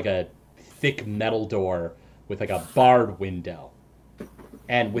to be like a thick metal door with like a barred window.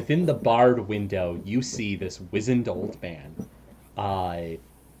 And within the barred window, you see this wizened old man.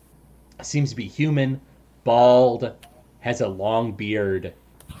 Seems to be human, bald, has a long beard,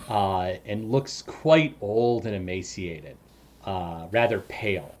 and looks quite old and emaciated, rather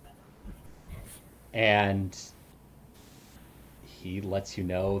pale. And he lets you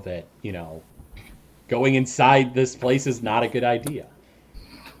know that, going inside this place is not a good idea.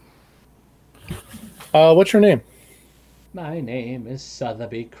 What's your name? My name is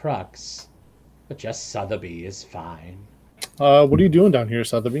Sotheby Crux, but just Sotheby is fine. What are you doing down here,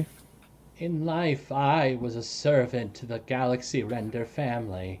 Sotheby? In life, I was a servant to the Galaxy Render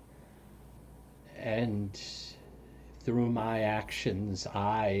family, and through my actions,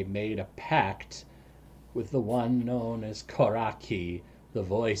 I made a pact with the one known as Koraki, the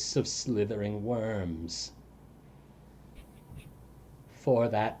voice of slithering worms. For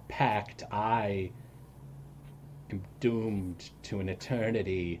that pact, I am doomed to an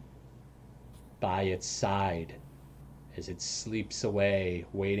eternity by its side, as it sleeps away,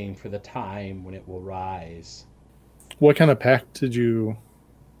 waiting for the time when it will rise. What kind of pact did you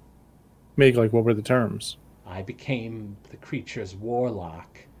make? Like, what were the terms? I became the creature's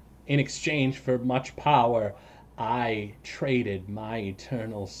warlock. In exchange for much power, I traded my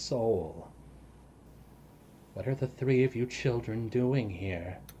eternal soul. What are the three of you children doing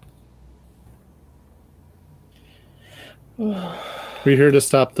here? We're here to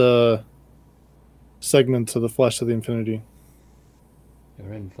stop the segments of the flesh of the infinity.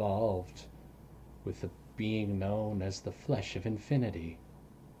 You're involved with the being known as the Flesh of Infinity.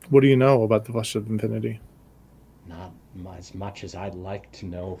 What do you know about the flesh of infinity? Not as much as I'd like to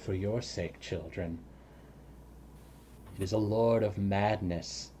know for your sake, children. It is a lord of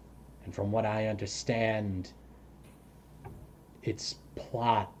madness, and from what I understand, its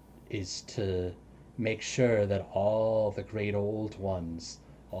plot is to make sure that all the great old ones,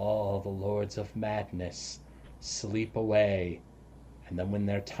 all the lords of madness, sleep away, and then when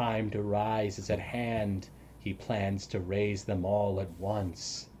their time to rise is at hand, he plans to raise them all at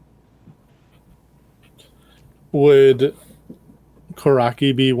once. Would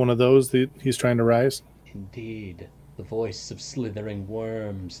Koraki be one of those that he's trying to rise? Indeed, the voice of slithering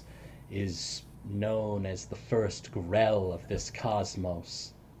worms is known as the first Grell of this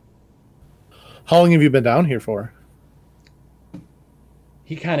cosmos. How long have you been down here for?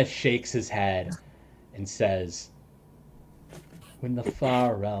 He kind of shakes his head and says, when the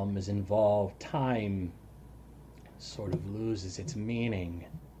far realm is involved, time sort of loses its meaning.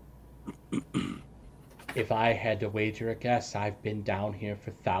 If I had to wager a guess, I've been down here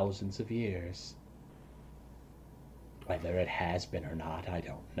for thousands of years. Whether it has been or not, I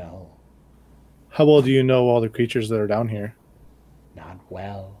don't know. How well do you know all the creatures that are down here? Not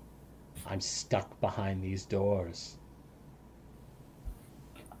well. I'm stuck behind these doors.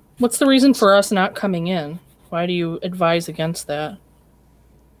 What's the reason for us not coming in? Why do you advise against that?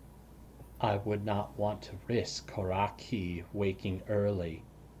 I would not want to risk Koraki waking early.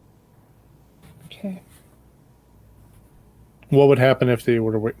 Okay. What would happen if they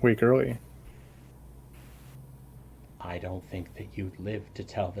were to wake early? I don't think that you'd live to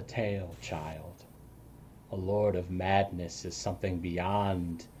tell the tale, child. A lord of madness is something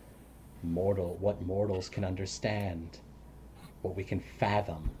beyond what mortals can understand, what we can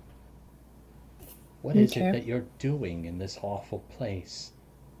fathom. What is it that you're doing in this awful place?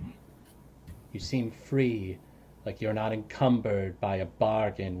 You seem free, like you're not encumbered by a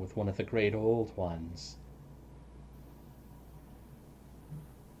bargain with one of the great old ones.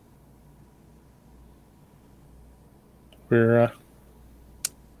 We're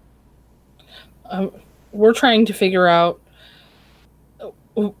trying to figure out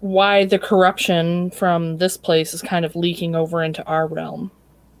why the corruption from this place is kind of leaking over into our realm.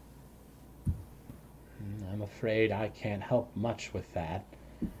 I'm afraid I can't help much with that.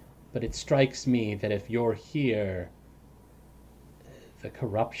 But it strikes me that if you're here, the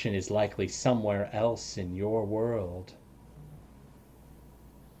corruption is likely somewhere else in your world.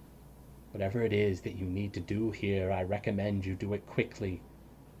 Whatever it is that you need to do here, I recommend you do it quickly.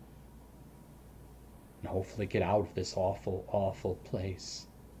 And hopefully get out of this awful, awful place.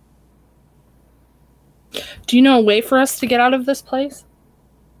 Do you know a way for us to get out of this place?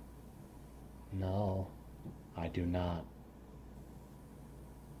 No, I do not.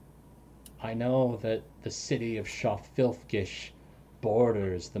 I know that the city of Shofilfgish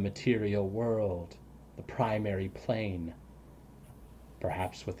borders the material world, the primary plane.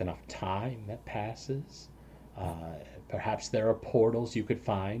 Perhaps with enough time that passes. Perhaps there are portals you could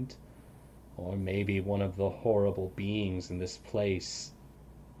find. Or maybe one of the horrible beings in this place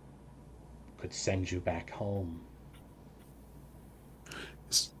could send you back home.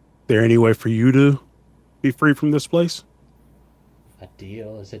 Is there any way for you to be free from this place? A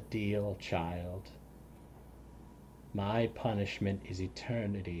deal is a deal, child. My punishment is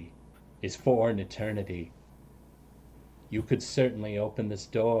eternity, is for an eternity. You could certainly open this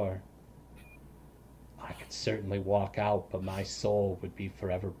door. I could certainly walk out, but my soul would be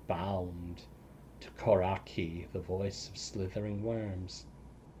forever bound to Koraki, the voice of slithering worms.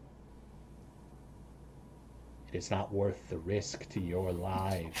 It is not worth the risk to your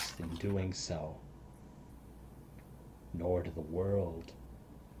lives in doing so, nor to the world.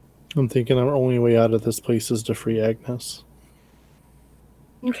 I'm thinking our only way out of this place is to free Agnes.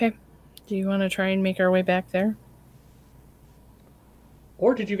 Okay. Do you want to try and make our way back there?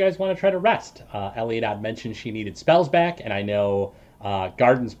 Or did you guys want to try to rest? Elliot had mentioned she needed spells back, and I know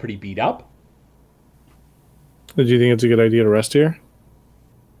Garden's pretty beat up. Do you think it's a good idea to rest here?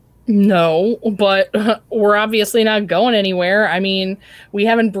 No, but we're obviously not going anywhere. I mean, we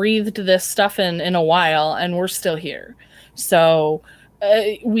haven't breathed this stuff in a while, and we're still here. So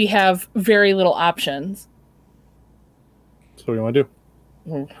we have very little options. So what do you want to do?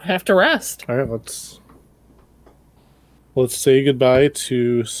 We'll have to rest. All right, let's say goodbye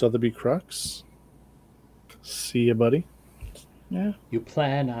to Sotheby Crux. See ya, buddy. Yeah. You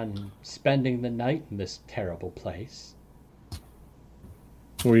plan on spending the night in this terrible place?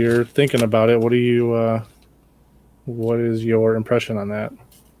 We're thinking about it. What is your impression on that?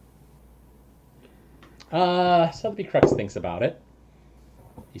 Sotheby Crux thinks about it.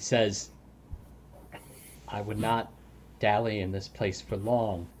 He says, I would not dally in this place for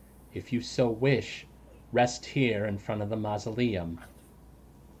long. If you so wish, rest here in front of the mausoleum.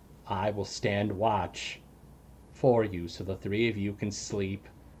 I will stand watch for you so the three of you can sleep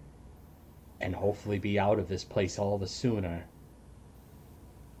and hopefully be out of this place all the sooner.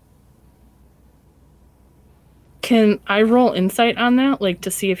 Can I roll insight on that, like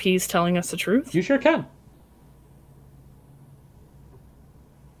to see if he's telling us the truth? You sure can.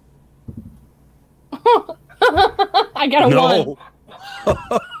 I got a one.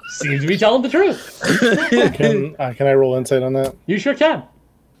 No. Seems to be telling the truth. Can I roll insight on that? You sure can.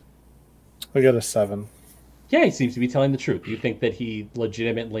 I got a 7. Yeah, he seems to be telling the truth. You think that he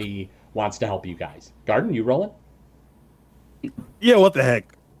legitimately wants to help you guys. Garden, you rolling? Yeah, what the heck?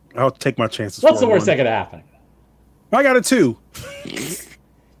 I'll take my chances. What's for the worst one. that could happen? I got a 2.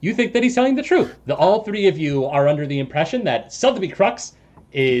 You think that he's telling the truth. All three of you are under the impression that Sotheby Crux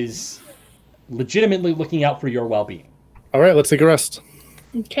is legitimately looking out for your well-being. All right, let's take a rest.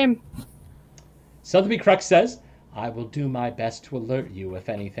 Okay. Sotheby Crux says, I will do my best to alert you if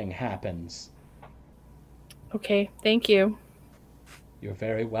anything happens. Okay, thank you. You're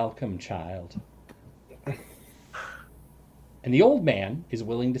very welcome, child. And the old man is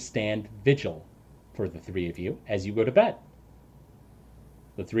willing to stand vigil for the three of you as you go to bed.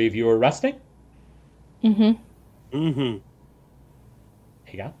 The three of you are resting? Mm-hmm. Mm-hmm.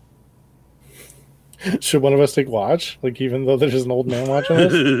 Hagon? Should one of us take watch? Like, even though there's an old man watching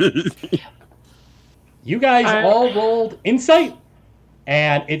us? You guys all rolled insight,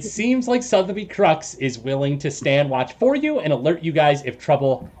 and it seems like Sotheby Crux is willing to stand watch for you and alert you guys if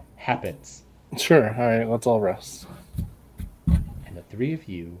trouble happens. Sure. All right, let's all rest. And the three of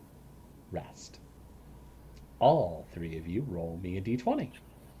you rest. All three of you roll me a d20.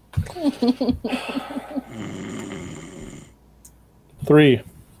 3.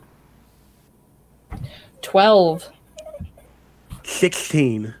 12.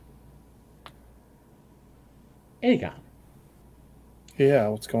 16. Aegon, Yeah,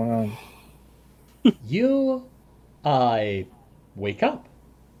 what's going on? you wake up.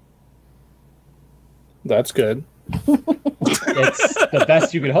 That's good. It's the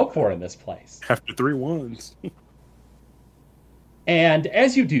best you could hope for in this place. After 3 ones. And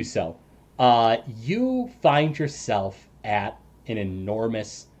as you do so, you find yourself at an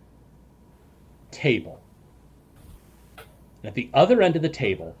enormous table. And at the other end of the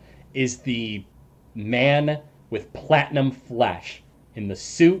table is the man with platinum flesh in the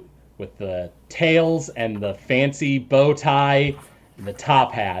suit with the tails and the fancy bow tie and the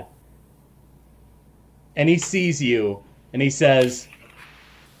top hat. And he sees you and he says,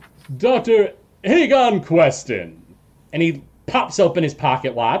 Dr. Hagon Queston. And he pops open his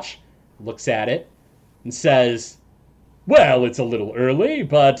pocket watch, looks at it, and says, well, it's a little early,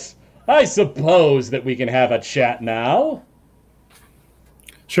 but I suppose that we can have a chat now.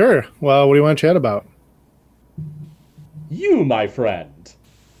 Sure. Well, what do you want to chat about? You, my friend.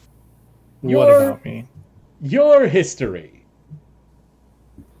 What Your- about me? Your history.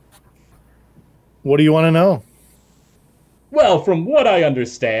 What do you want to know? Well, from what I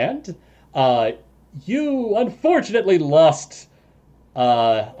understand, you unfortunately lost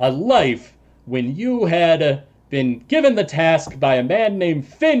a life when you had been given the task by a man named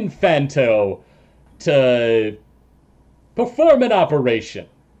Finn Fanto to perform an operation.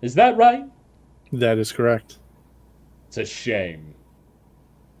 Is that right? That is correct. It's a shame.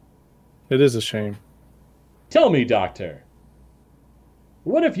 It is a shame. Tell me, Doctor,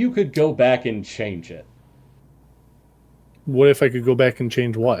 what if you could go back and change it? What if I could go back and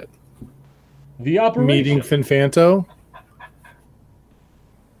change what? The operation. Meeting Finfanto?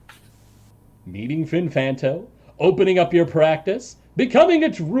 Meeting Finfanto, opening up your practice, becoming a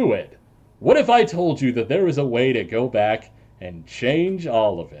druid. What if I told you that there was a way to go back and change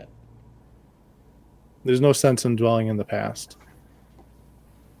all of it? There's no sense in dwelling in the past.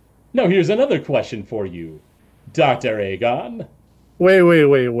 Now here's another question for you, Dr. Aegon.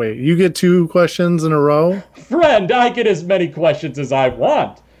 Wait. You get 2 questions in a row? Friend, I get as many questions as I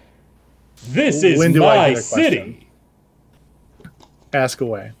want. This is When do I my get a question? city. Ask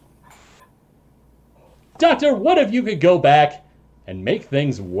away. Doctor, what if you could go back and make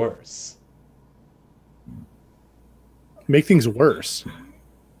things worse? Make things worse.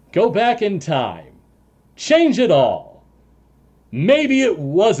 Go back in time. Change it all. Maybe it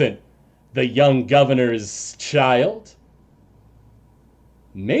wasn't the young governor's child.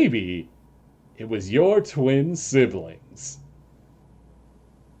 Maybe it was your twin siblings.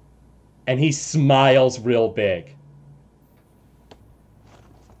 And he smiles real big.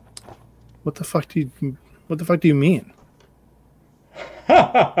 What the fuck do you mean?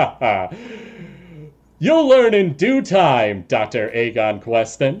 You'll learn in due time, Dr. Aegon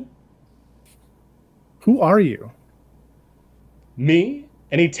Queston. Who are you? Me?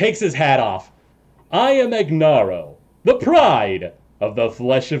 And he takes his hat off. I am Agnaro, the pride of the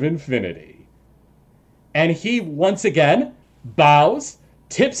flesh of infinity. And he once again bows,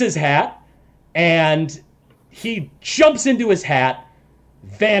 tips his hat, and he jumps into his hat,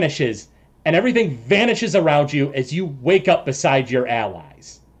 vanishes, and everything vanishes around you as you wake up beside your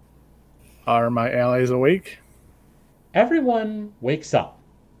allies. Are my allies awake? Everyone wakes up.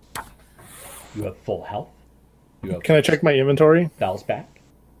 You have full health. You have Can I check my inventory? spells back.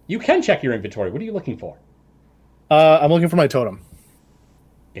 You can check your inventory. What are you looking for? I'm looking for my totem.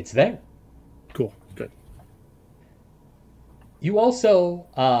 It's there. Cool. Good. You also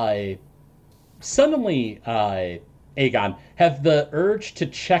suddenly, Aegon, have the urge to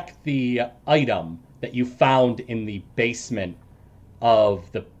check the item that you found in the basement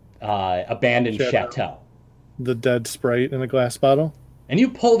of the abandoned chateau. The dead Sprite in a glass bottle? And you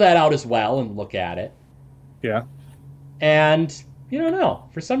pull that out as well and look at it. Yeah. And you don't know.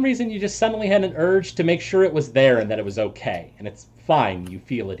 For some reason, you just suddenly had an urge to make sure it was there and that it was okay. And it's fine. You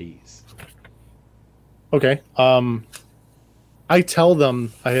feel at ease. Okay. I tell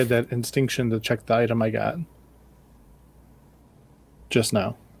them I had that instinction to check the item I got. Just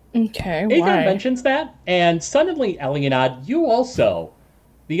now. Okay, Aegon why? mentions that, and suddenly, Elianad, you also,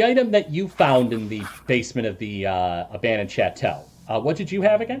 the item that you found in the basement of the abandoned chateau. What did you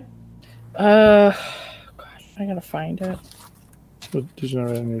have again? God, I gotta find it. What did you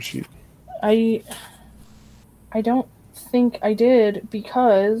know on your sheet? I don't think I did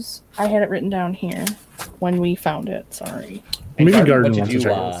because I had it written down here when we found it. Sorry. And Maybe Garden, Garden what wants did to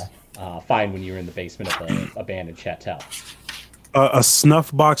you check find when you were in the basement of the abandoned chateau? A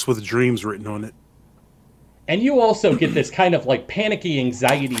snuff box with dreams written on it. And you also get this kind of like panicky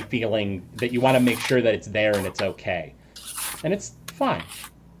anxiety feeling that you want to make sure that it's there and it's okay. And it's fine.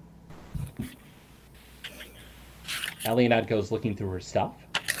 Elianad goes looking through her stuff,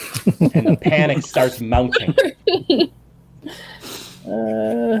 and the panic starts mounting.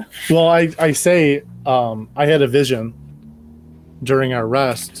 Well, I say I had a vision during our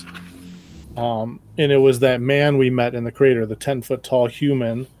rest, and it was that man we met in the crater, the 10-foot tall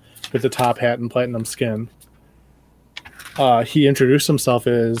human with the top hat and platinum skin. He introduced himself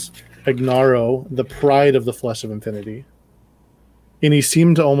as Ignaro, the pride of the flesh of infinity. And he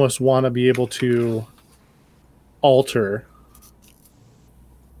seemed to almost want to be able to alter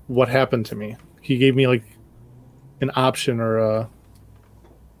what happened to me. He gave me like an option or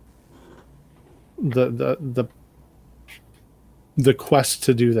the quest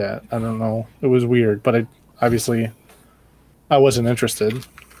to do that. I don't know. It was weird, but I wasn't interested.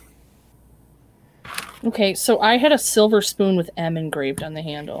 Okay, so I had a silver spoon with M engraved on the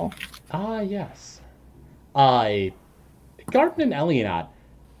handle. Ah, yes. Garden and Elianad,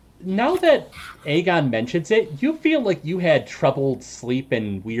 now that Aegon mentions it, you feel like you had troubled sleep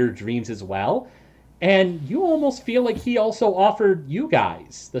and weird dreams as well. And you almost feel like he also offered you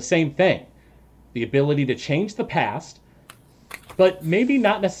guys the same thing. The ability to change the past, but maybe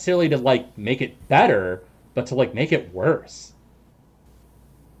not necessarily to, like, make it better, but to, like, make it worse.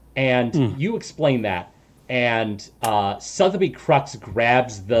 And you explain that, and Sotheby Crux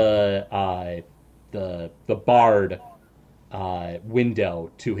grabs the barred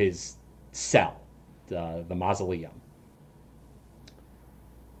window to his cell, the mausoleum.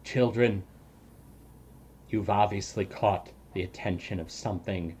 Children, you've obviously caught the attention of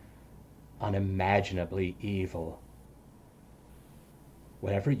something unimaginably evil.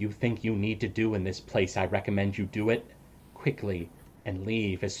 Whatever you think you need to do in this place, I recommend you do it quickly and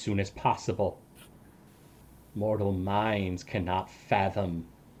leave as soon as possible. Mortal minds cannot fathom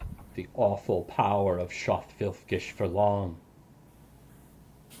the awful power of Shrothvilfgish for long.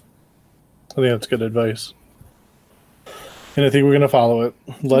 I think that's good advice. And I think we're going to follow it.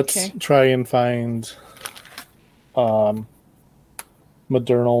 Let's try and find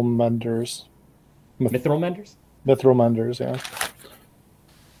Modernal Menders. Mithril Menders? Mithril Menders, yeah.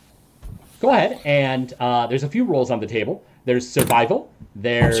 Go ahead, and there's a few rolls on the table. There's survival,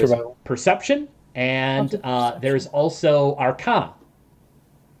 there's perception, and there's also Arcana.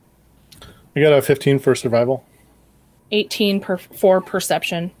 I got a 15 for survival. 18 for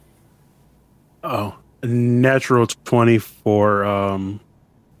perception. Oh, a natural 20 for oh my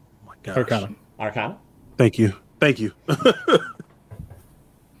gosh. Arcana. Thank you.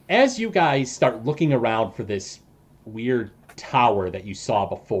 As you guys start looking around for this weird tower that you saw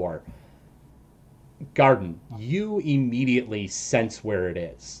before, Garden, you immediately sense where it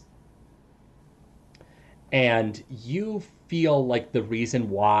is. And you feel like the reason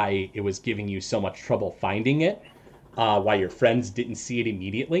why it was giving you so much trouble finding it, why your friends didn't see it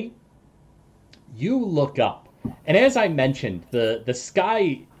immediately, you look up. And as I mentioned, the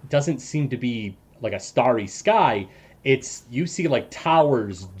sky doesn't seem to be like a starry sky. You see like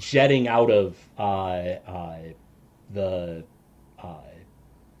towers jetting out of the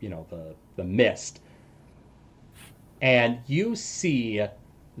mist. and you see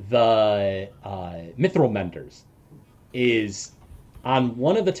the Mithril Menders is on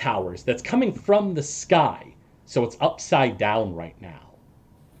one of the towers that's coming from the sky, so it's upside down right now.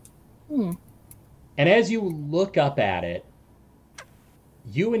 And as you look up at it,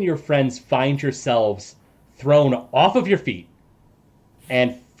 you and your friends find yourselves thrown off of your feet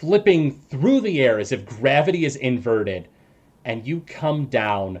and flipping through the air as if gravity is inverted, and you come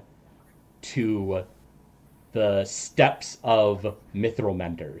down to the steps of Mithril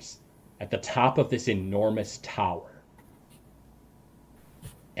Menders at the top of this enormous tower.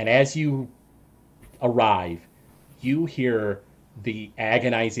 And as you arrive, you hear the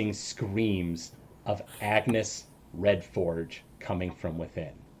agonizing screams of Agnes Redforge coming from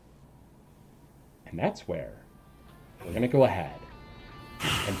within. And that's where we're going to go ahead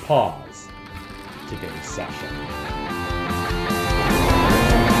and pause today's session.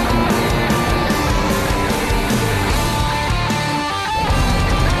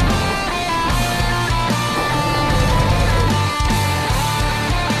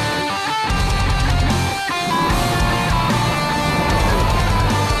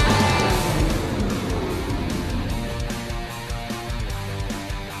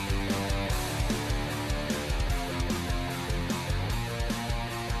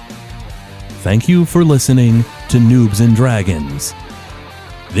 Thank you for listening to Noobs and Dragons.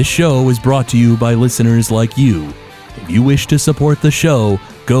 This show is brought to you by listeners like you. If you wish to support the show,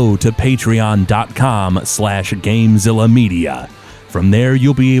 go to patreon.com/Gamezilla Media. From there,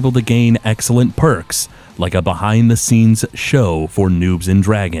 you'll be able to gain excellent perks, like a behind-the-scenes show for Noobs and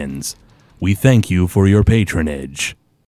Dragons. We thank you for your patronage.